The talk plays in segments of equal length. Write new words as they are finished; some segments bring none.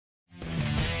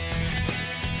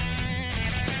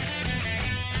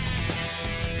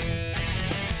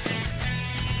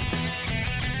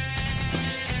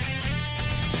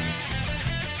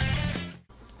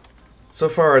So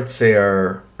far, I'd say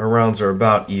our rounds are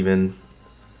about even.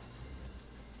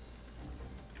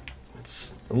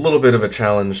 It's a little bit of a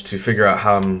challenge to figure out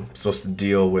how I'm supposed to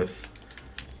deal with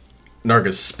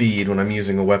Narga's speed when I'm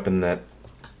using a weapon that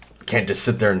can't just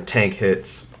sit there and tank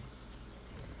hits.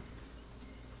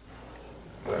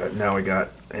 Now we got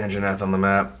Anjanath on the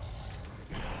map.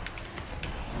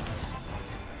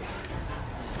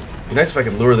 Be nice if I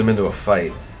could lure them into a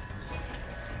fight.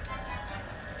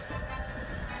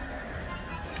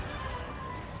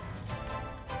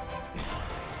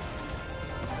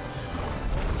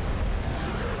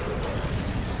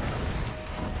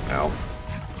 Ow.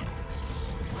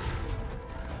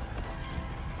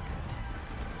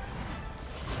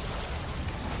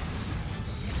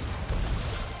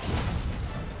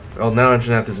 Well, now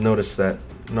Anjanath has noticed that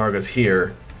Narga's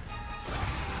here.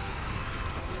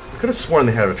 I could have sworn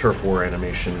they had a turf war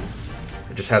animation.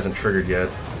 It just hasn't triggered yet.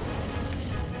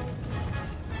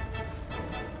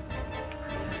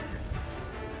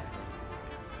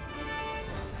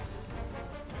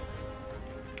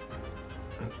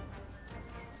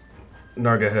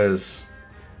 Narga has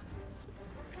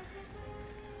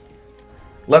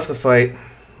left the fight,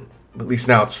 but at least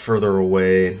now it's further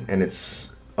away and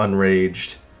it's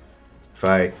unraged. If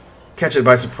I catch it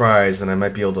by surprise, then I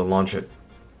might be able to launch it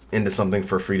into something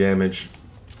for free damage.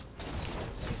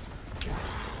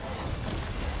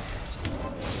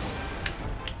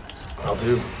 I'll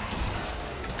do.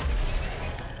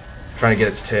 Trying to get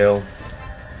its tail.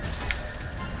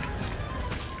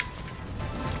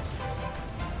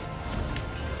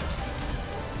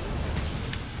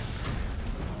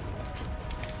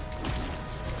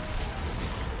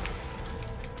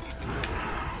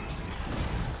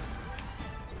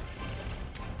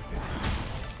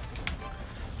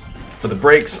 For the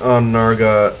brakes on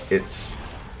Narga, its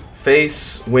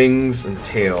face, wings, and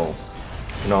tail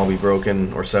can all be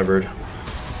broken or severed.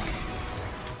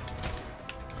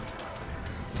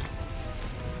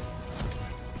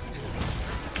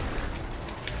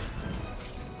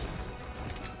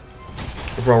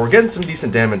 Overall, we're getting some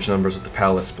decent damage numbers with the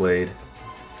Palace Blade.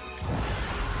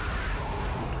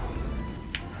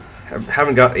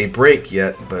 Haven't got a break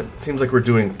yet, but it seems like we're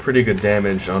doing pretty good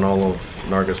damage on all of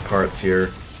Narga's parts here.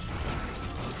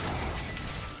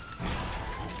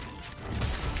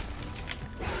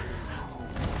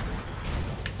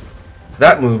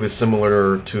 That move is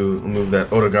similar to a move that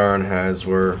Odogaron has,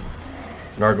 where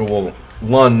Narga will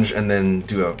lunge and then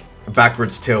do a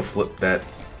backwards tail flip that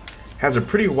has a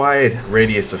pretty wide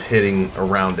radius of hitting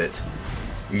around it.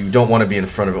 You don't want to be in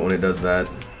front of it when it does that.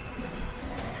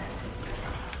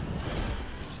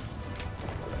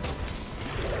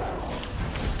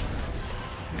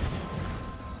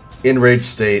 In rage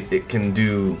state, it can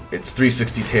do its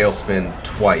 360 tail spin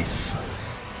twice.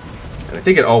 And I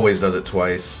think it always does it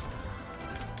twice.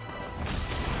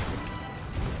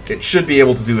 It should be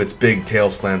able to do its big tail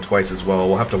slam twice as well.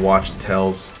 We'll have to watch the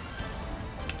tells.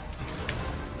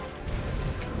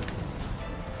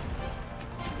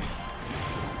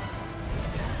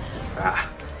 Ah.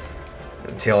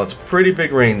 The tail has pretty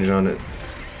big range on it.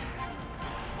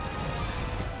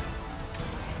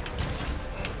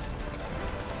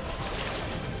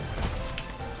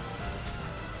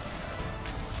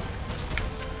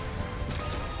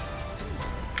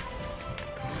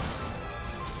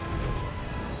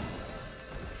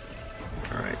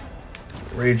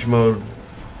 Rage mode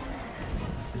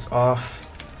is off.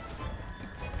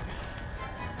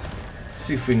 Let's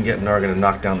see if we can get Narga to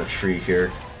knock down the tree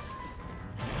here.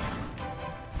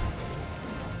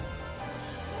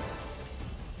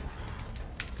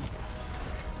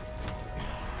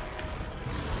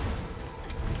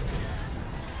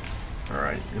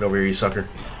 Alright, get over here, you sucker.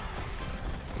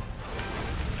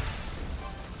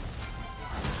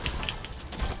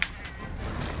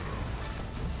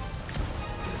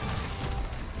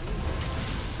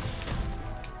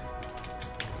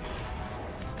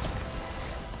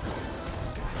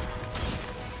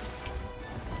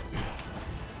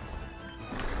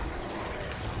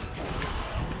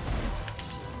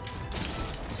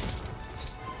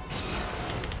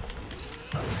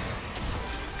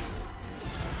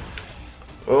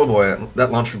 Oh boy,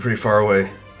 that launched me pretty far away.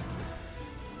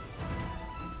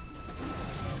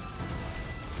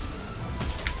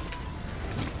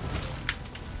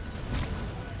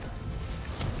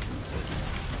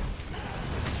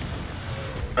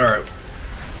 Alright.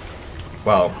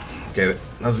 Wow. Okay, that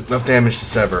was enough damage to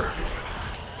sever.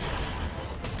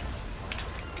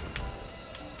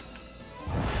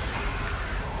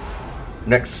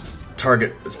 Next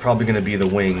target is probably going to be the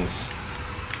wings.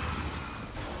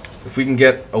 If we can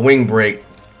get a wing break,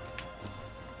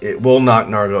 it will knock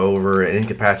Narga over and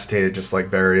incapacitate it just like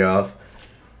Barioth.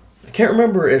 I can't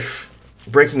remember if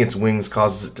breaking its wings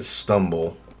causes it to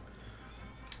stumble.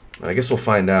 I guess we'll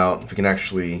find out if we can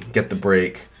actually get the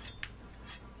break.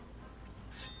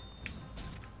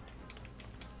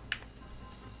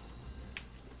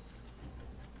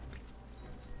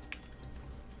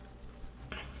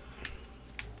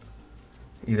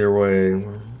 Either way,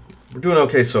 we're doing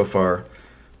okay so far.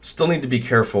 Still need to be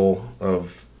careful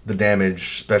of the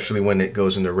damage, especially when it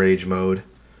goes into rage mode.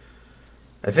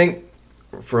 I think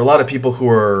for a lot of people who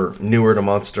are newer to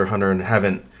Monster Hunter and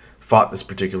haven't fought this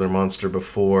particular monster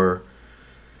before,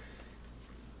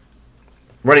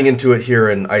 running into it here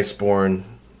in Iceborne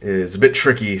is a bit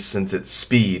tricky since its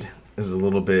speed is a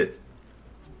little bit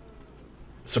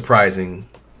surprising.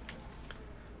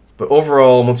 But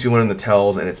overall, once you learn the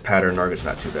tells and its pattern, Narga's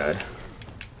not too bad.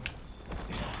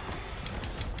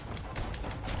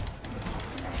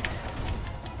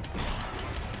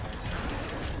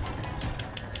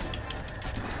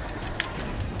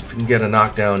 If we can get a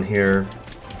knockdown here,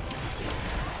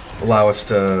 allow us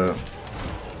to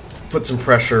put some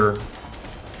pressure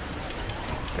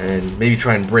and maybe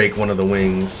try and break one of the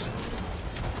wings.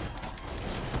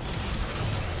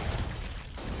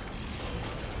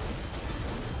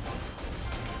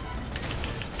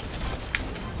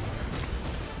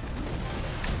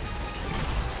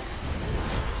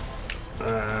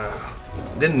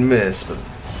 Didn't miss, but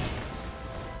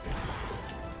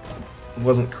it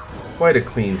wasn't quite a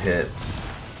clean hit.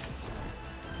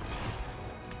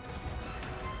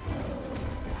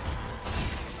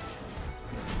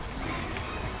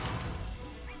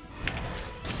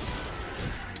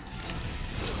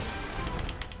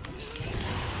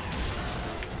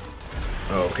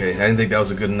 Okay, I didn't think that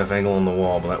was a good enough angle on the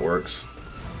wall, but that works.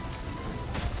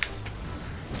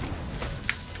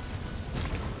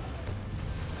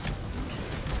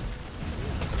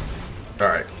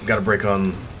 Alright, got to break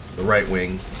on the right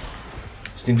wing.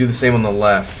 Just need to do the same on the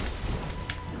left.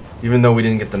 Even though we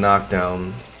didn't get the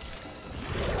knockdown,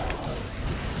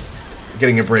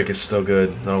 getting a break is still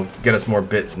good. That'll get us more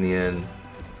bits in the end.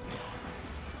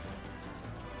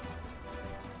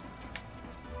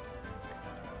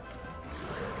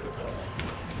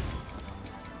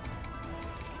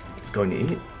 It's going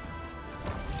to eat?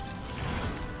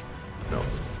 No,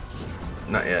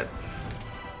 not yet.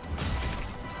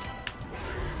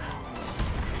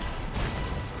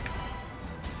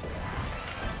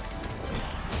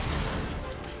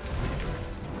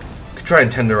 Try and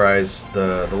tenderize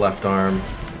the left arm,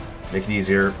 make it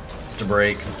easier to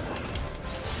break.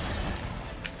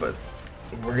 But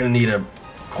we're gonna need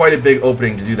quite a big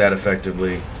opening to do that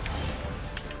effectively.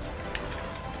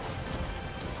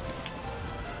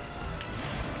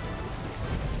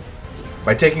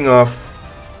 By taking off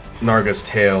Narga's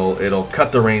tail, it'll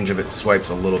cut the range of its swipes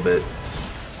a little bit.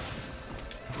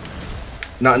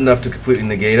 Not enough to completely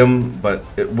negate them, but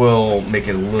it will make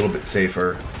it a little bit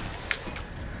safer.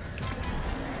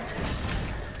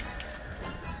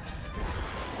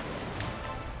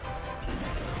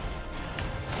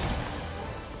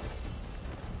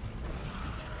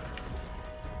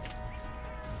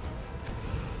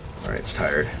 Alright, it's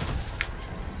tired.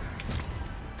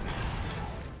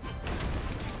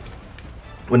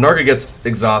 When Narga gets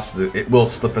exhausted, it will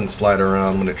slip and slide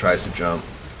around when it tries to jump.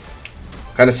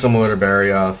 Kind of similar to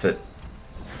Barioth, it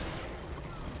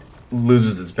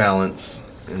loses its balance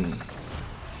and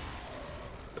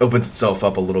opens itself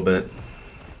up a little bit.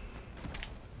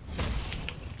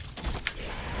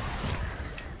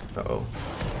 Uh-oh.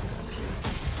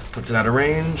 Puts it out of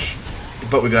range,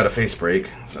 but we got a face break,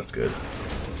 so that's good.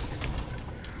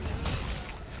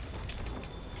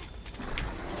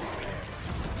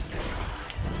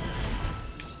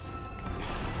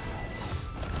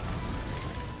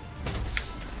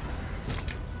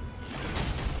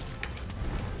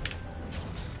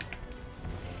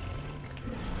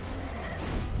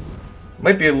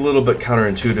 Might be a little bit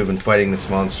counterintuitive in fighting this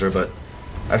monster, but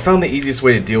I found the easiest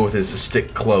way to deal with it is to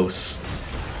stick close.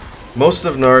 Most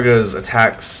of Narga's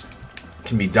attacks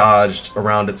can be dodged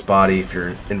around its body if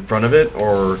you're in front of it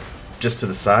or just to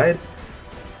the side.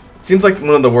 It seems like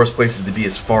one of the worst places to be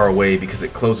is far away because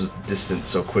it closes the distance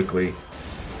so quickly.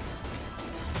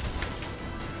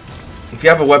 If you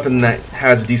have a weapon that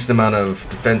has a decent amount of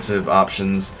defensive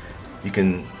options, you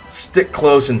can stick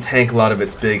close and tank a lot of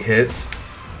its big hits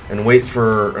and wait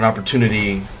for an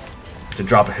opportunity to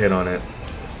drop a hit on it.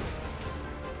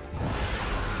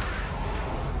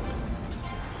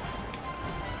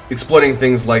 Exploiting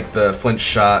things like the flinch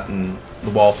shot and the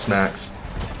wall smacks,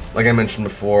 like I mentioned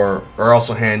before, are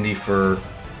also handy for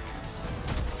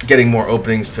getting more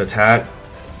openings to attack.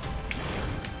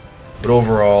 But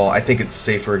overall, I think it's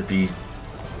safer to be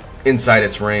inside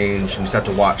its range, and you just have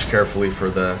to watch carefully for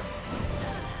the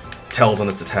tells on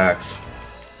its attacks.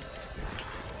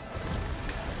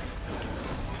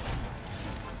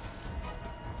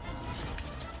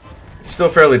 It's still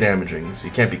fairly damaging, so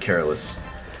you can't be careless.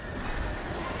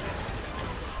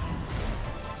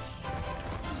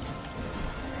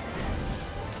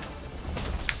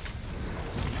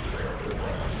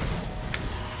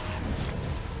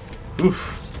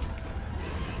 Oof.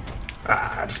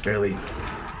 Ah, just barely.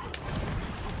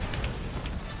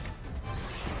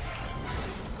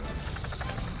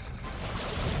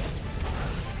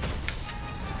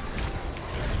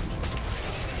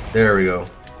 There we go.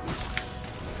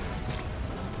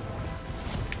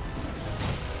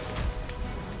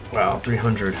 Wow,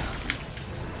 300.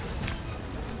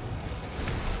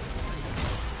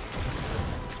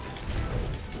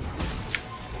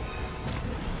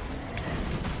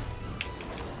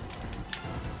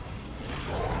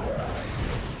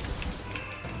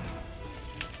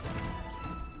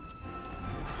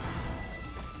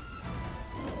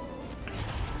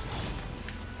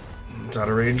 It's out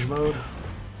of range mode.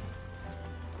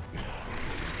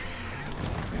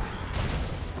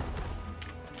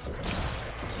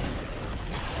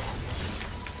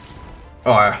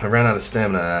 Oh, I ran out of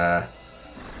stamina.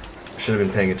 I should have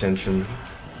been paying attention.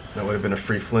 That would have been a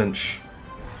free flinch.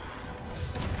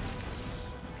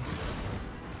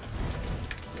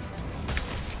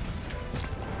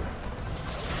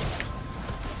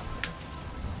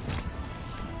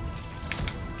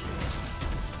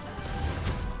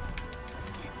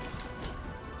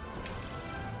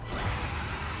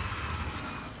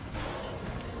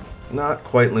 Not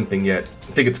quite limping yet.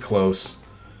 I think it's close.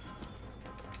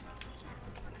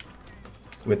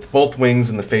 With both wings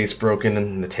and the face broken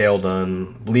and the tail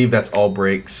done, I believe that's all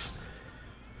breaks.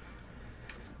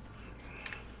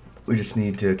 We just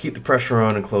need to keep the pressure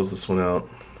on and close this one out.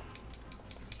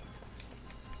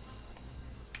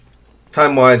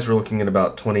 Time-wise, we're looking at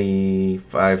about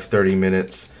 25-30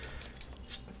 minutes.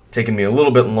 It's taken me a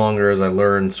little bit longer as I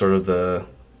learned sort of the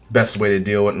best way to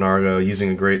deal with Nargo using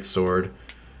a great sword.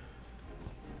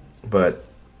 But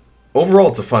overall,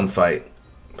 it's a fun fight.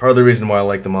 Part of the reason why I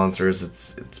like the monster is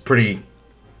it's pretty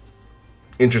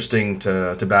interesting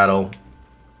to battle.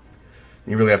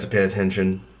 You really have to pay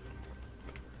attention.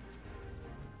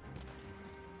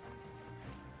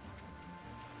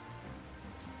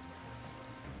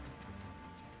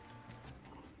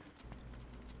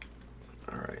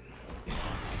 Alright.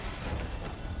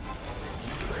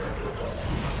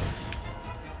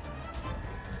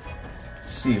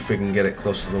 See if we can get it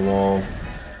close to the wall.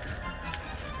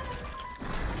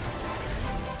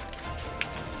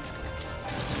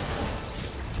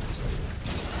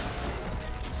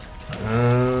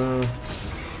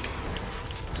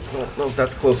 Don't know if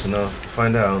that's close enough.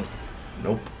 Find out.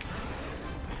 Nope.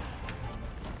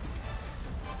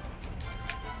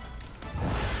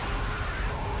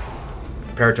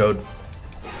 Paratoad.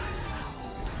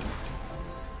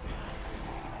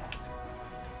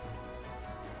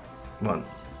 Come on.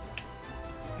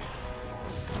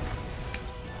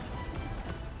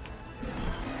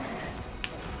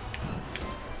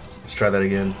 Let's try that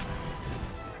again.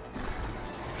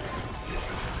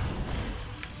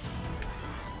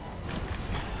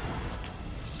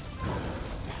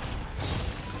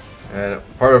 And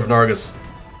part of Narga's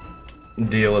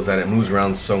deal is that it moves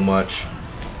around so much.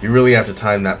 You really have to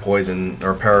time that poison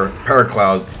or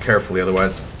paracloud carefully,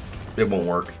 otherwise it won't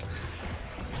work.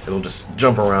 It'll just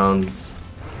jump around.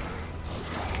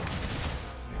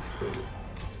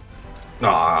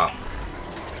 Ah.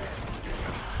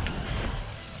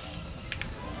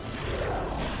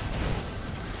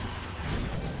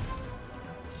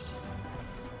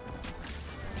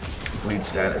 Bleed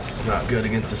status is not good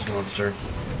against this monster.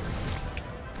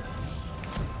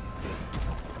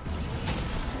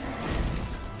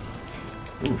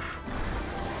 Oof.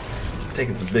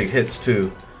 Taking some big hits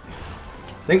too.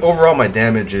 I think overall my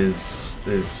damage is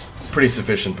pretty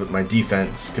sufficient, but my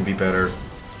defense could be better.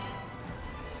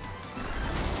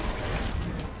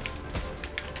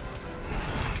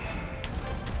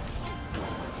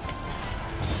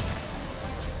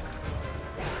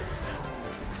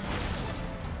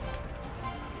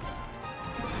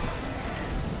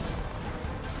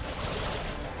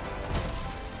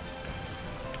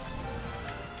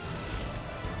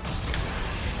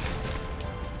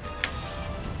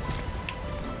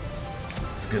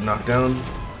 Good knockdown.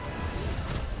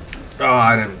 Oh,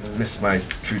 I didn't miss my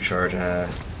true charge.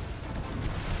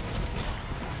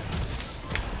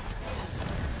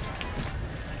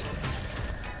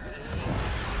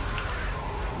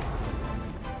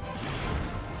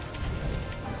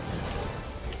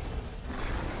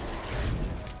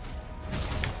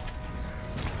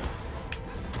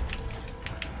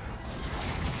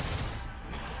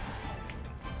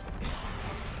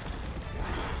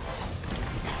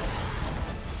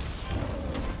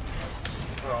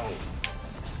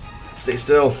 Stay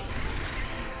still.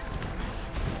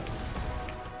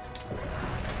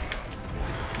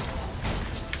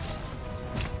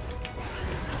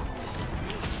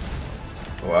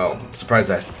 Wow, I'm surprised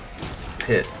that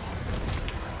hit.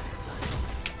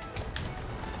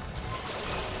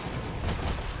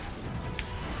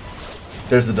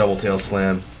 There's the double tail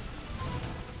slam.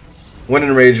 When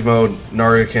in rage mode,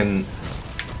 Narga can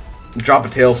drop a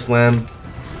tail slam,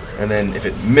 and then if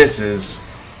it misses,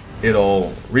 it'll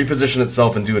reposition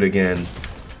itself and do it again.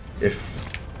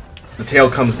 If the tail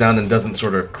comes down and doesn't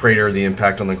sort of crater the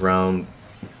impact on the ground,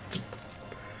 it's a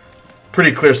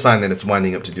pretty clear sign that it's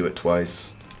winding up to do it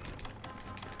twice.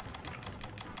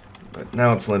 But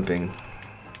now it's limping,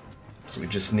 so we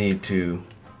just need to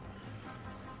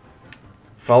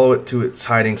follow it to its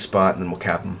hiding spot and then we'll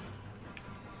cap him.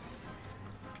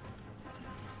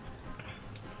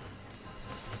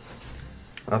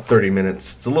 About 30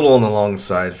 minutes. It's a little on the long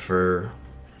side for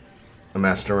a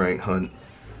master rank hunt.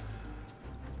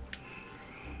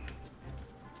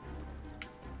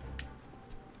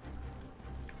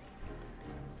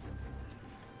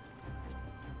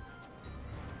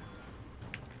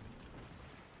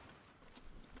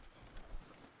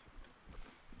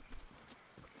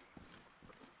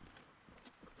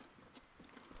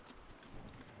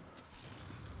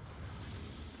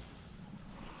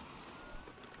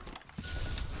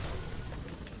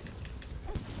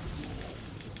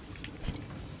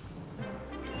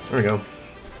 There we go.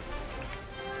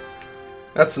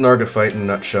 That's the Narga fight in a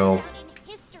nutshell. In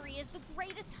history is the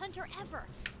greatest hunter ever,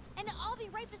 and I'll be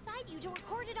right beside you to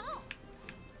record it all.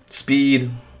 Speed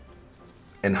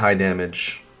and high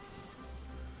damage.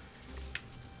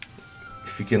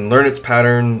 If you can learn its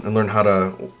pattern and learn how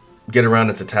to get around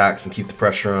its attacks and keep the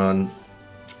pressure on,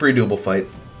 it's a pretty doable fight.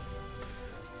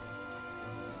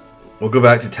 We'll go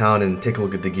back to town and take a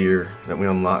look at the gear that we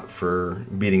unlocked for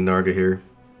beating Narga here.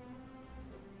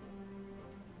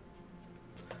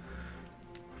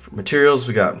 For materials,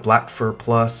 we got black fur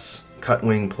plus, cut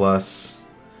wing plus,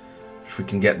 which we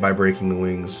can get by breaking the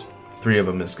wings. 3 of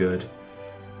them is good.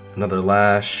 Another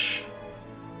lash,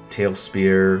 tail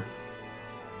spear,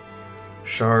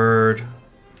 shard,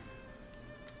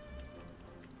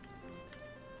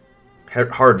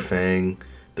 hard fang.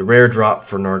 The rare drop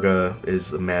for Narga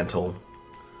is a mantle.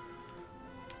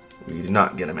 We did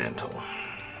not get a mantle.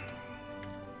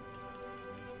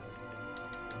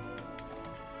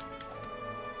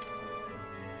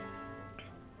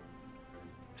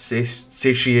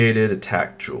 Satiated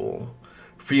attack jewel.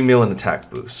 Free meal and attack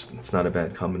boost. It's not a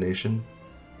bad combination.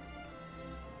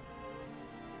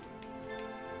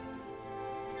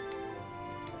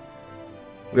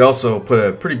 We also put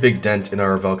a pretty big dent in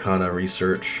our Velkhana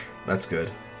research. That's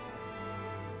good.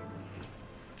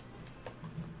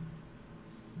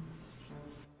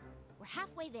 We're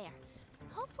halfway there.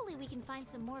 Hopefully we can find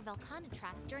some more Velkhana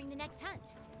tracks during the next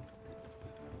hunt.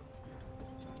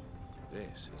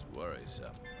 This is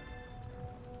worrisome.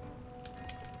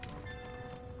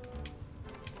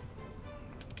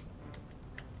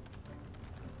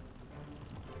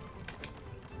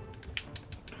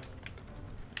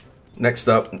 Next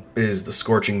up is the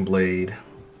Scorching Blade.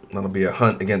 That'll be a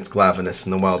hunt against Glavenus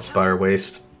in the Wildspire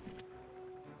Waste.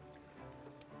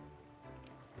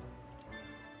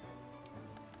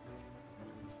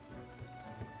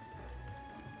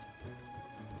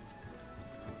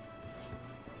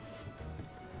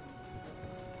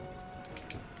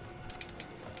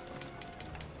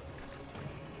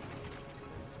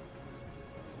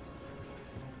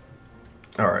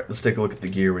 Alright, let's take a look at the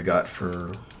gear we got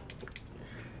for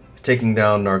taking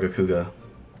down Nargacuga.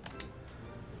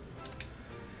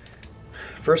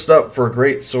 First up, for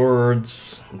great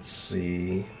swords, let's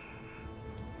see.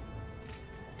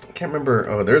 I can't remember.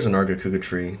 Oh, there's a Nargacuga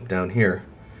tree down here.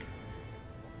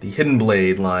 The Hidden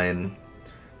Blade line.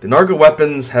 The Narga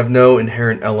weapons have no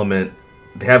inherent element.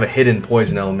 They have a hidden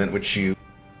poison element, which you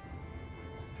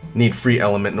need free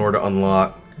element in order to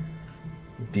unlock.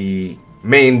 The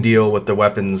main deal with the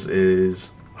weapons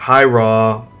is high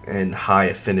raw and high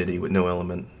affinity with no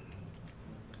element.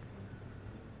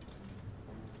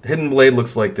 The Hidden Blade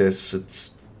looks like this.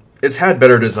 It's had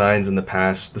better designs in the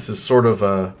past. This is sort of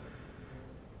a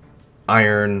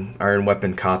iron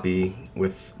weapon copy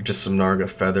with just some Narga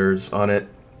feathers on it.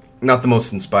 Not the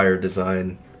most inspired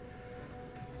design.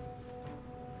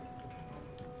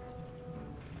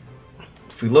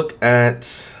 If we look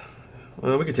at,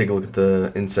 well, we could take a look at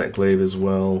the Insect Glaive as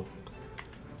well.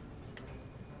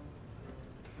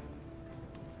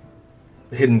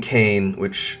 The Hidden Cane,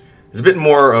 which is a bit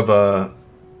more of a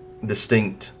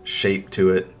distinct shape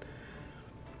to it.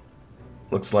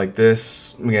 Looks like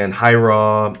this. Again, high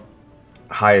raw,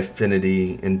 high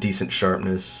affinity and decent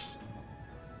sharpness.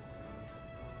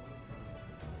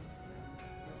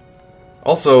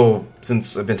 Also,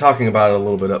 since I've been talking about it a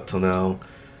little bit up till now,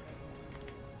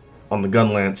 on the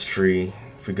gun lance tree,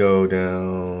 if we go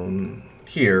down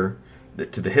here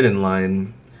to the hidden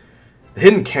line, the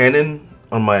hidden cannon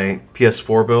on my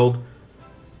PS4 build,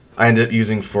 I ended up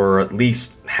using for at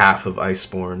least half of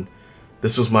Iceborne.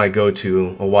 This was my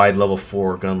go-to, a wide level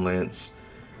 4 gun lance.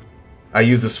 I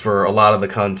used this for a lot of the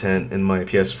content in my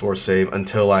PS4 save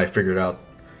until I figured out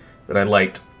that I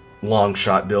liked long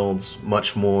shot builds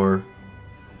much more.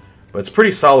 But it's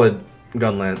pretty solid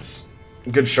gun lance.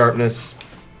 Good sharpness.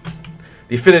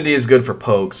 The affinity is good for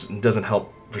pokes. It doesn't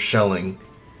help for shelling.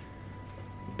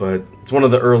 But it's one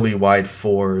of the early wide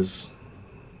 4s.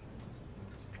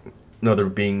 Another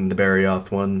being the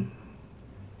Barioth one.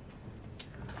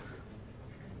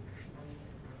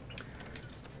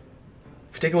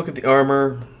 If you take a look at the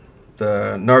armor,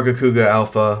 the Nargacuga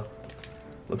Alpha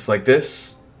looks like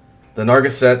this. The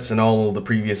Narga sets in all the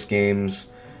previous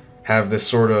games have this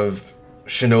sort of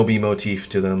shinobi motif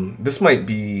to them. This might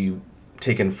be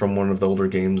taken from one of the older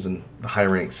games in the high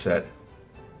rank set.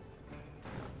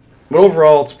 But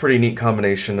overall, it's a pretty neat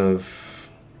combination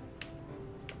of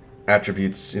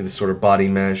attributes, this sort of body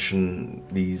mesh and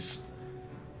these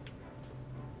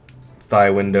thigh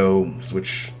windows,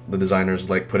 which the designers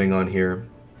like putting on here.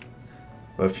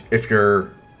 But if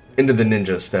you're into the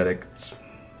ninja aesthetic, it's a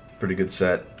pretty good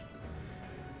set.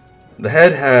 The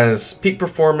head has peak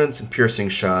performance and piercing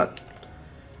shot.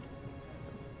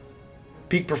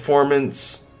 Peak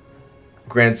performance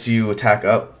grants you attack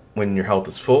up when your health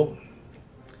is full.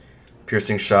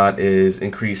 Piercing shot is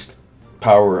increased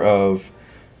power of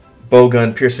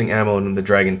bowgun piercing ammo and the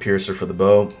dragon piercer for the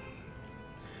bow.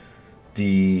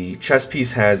 The chest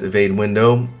piece has evade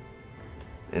window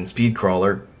and speed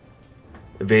crawler.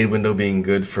 Evade window being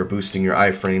good for boosting your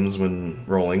iframes when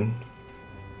rolling.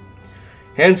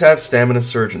 Hands have stamina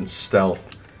surge and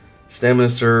stealth. Stamina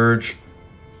surge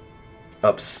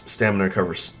ups stamina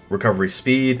recovery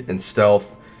speed, and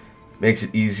stealth makes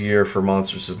it easier for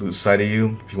monsters to lose sight of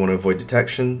you if you want to avoid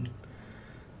detection.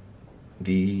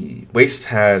 The waist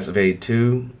has evade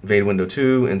window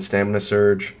 2, and stamina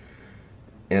surge.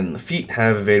 And the feet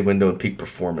have evade window and peak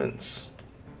performance.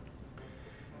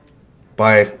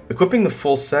 By equipping the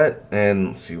full set, and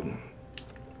let's see,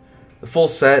 the full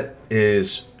set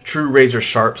is True Razor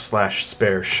Sharp /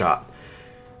 Spare Shot,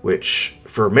 which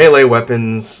for melee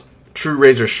weapons, True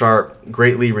Razor Sharp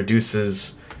greatly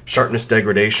reduces sharpness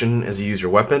degradation as you use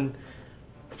your weapon.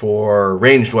 For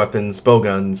ranged weapons,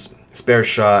 bowguns, Spare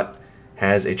Shot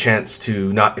has a chance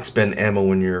to not expend ammo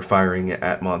when you're firing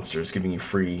at monsters, giving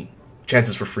you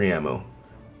chances for free ammo.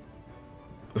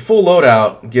 The full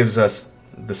loadout gives us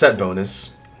the set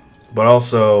bonus, but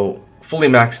also fully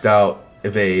maxed out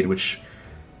evade, which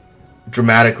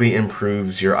dramatically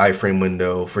improves your iframe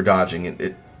window for dodging.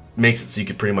 It makes it so you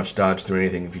can pretty much dodge through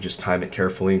anything if you just time it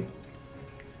carefully.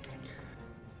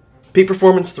 Peak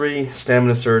performance 3,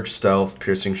 stamina surge, stealth,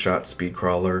 piercing shot, speed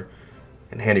crawler,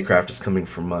 and handicraft is coming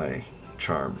from my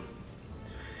charm.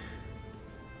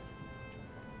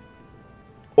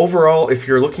 Overall, if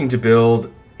you're looking to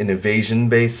build an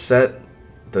evasion-based set,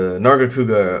 the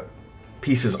Nargacuga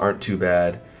pieces aren't too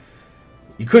bad.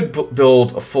 You could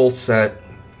build a full set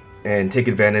and take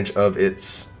advantage of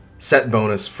its set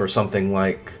bonus for something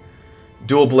like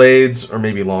dual blades or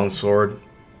maybe longsword,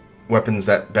 weapons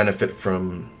that benefit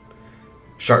from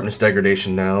sharpness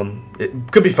degradation down. It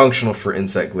could be functional for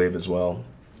insect glaive as well.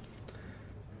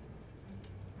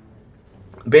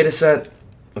 Beta set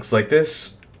looks like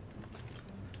this.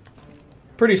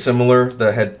 Pretty similar.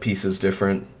 The headpiece is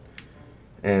different,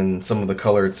 and some of the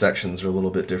colored sections are a little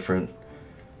bit different.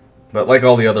 But like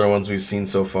all the other ones we've seen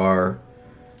so far,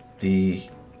 the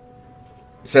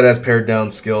set has pared down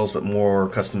skills but more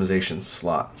customization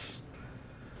slots.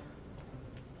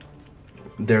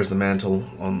 There's the mantle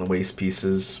on the waist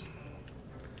pieces.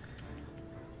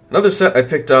 Another set I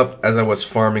picked up as I was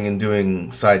farming and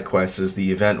doing side quests is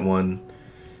the event one.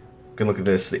 You can look at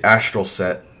this, the Astral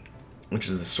set, which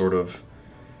is this sort of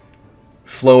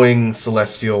flowing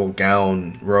celestial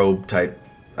gown robe type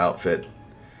outfit.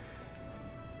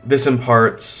 This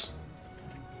imparts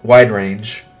wide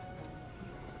range,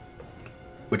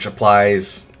 which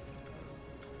applies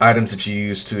items that you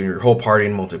use to your whole party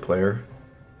in multiplayer.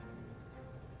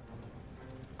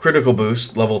 Critical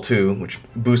boost, level 2, which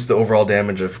boosts the overall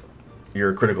damage of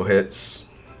your critical hits.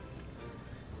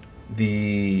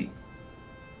 The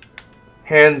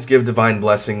hands give Divine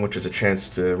Blessing, which is a chance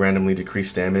to randomly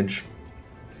decrease damage.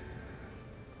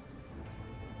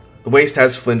 The waist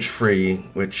has flinch free,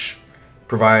 which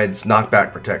provides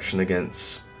knockback protection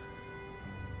against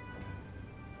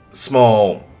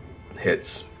small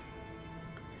hits.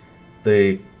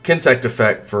 The Kinsect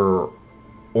effect for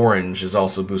orange is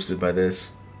also boosted by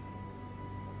this,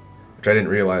 which I didn't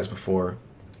realize before.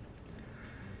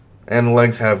 And the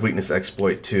legs have weakness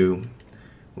exploit too,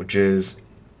 which is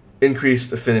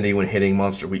increased affinity when hitting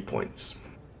monster weak points.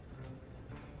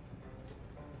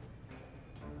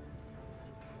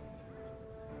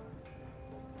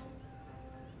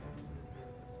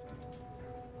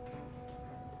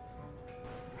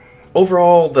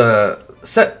 Overall, the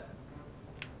set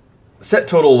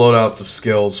total loadouts of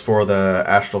skills for the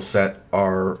Astral set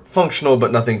are functional,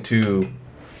 but nothing too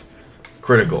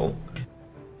critical. The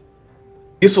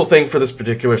useful thing for this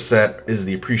particular set is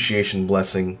the Appreciation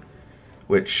Blessing,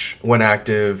 which, when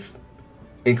active,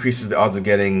 increases the odds of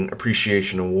getting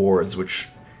Appreciation Awards, which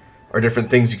are different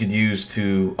things you could use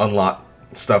to unlock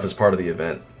stuff as part of the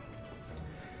event.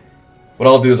 What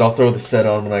I'll do is I'll throw the set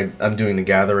on when I'm doing the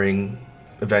Gathering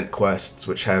event quests,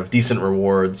 which have decent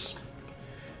rewards.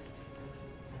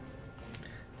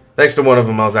 Thanks to one of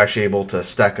them, I was actually able to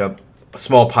stack up a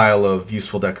small pile of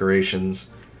useful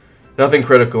decorations. Nothing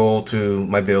critical to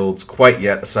my builds quite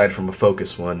yet, aside from a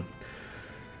focus one.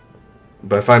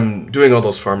 But if I'm doing all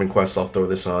those farming quests, I'll throw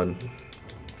this on.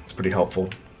 It's pretty helpful.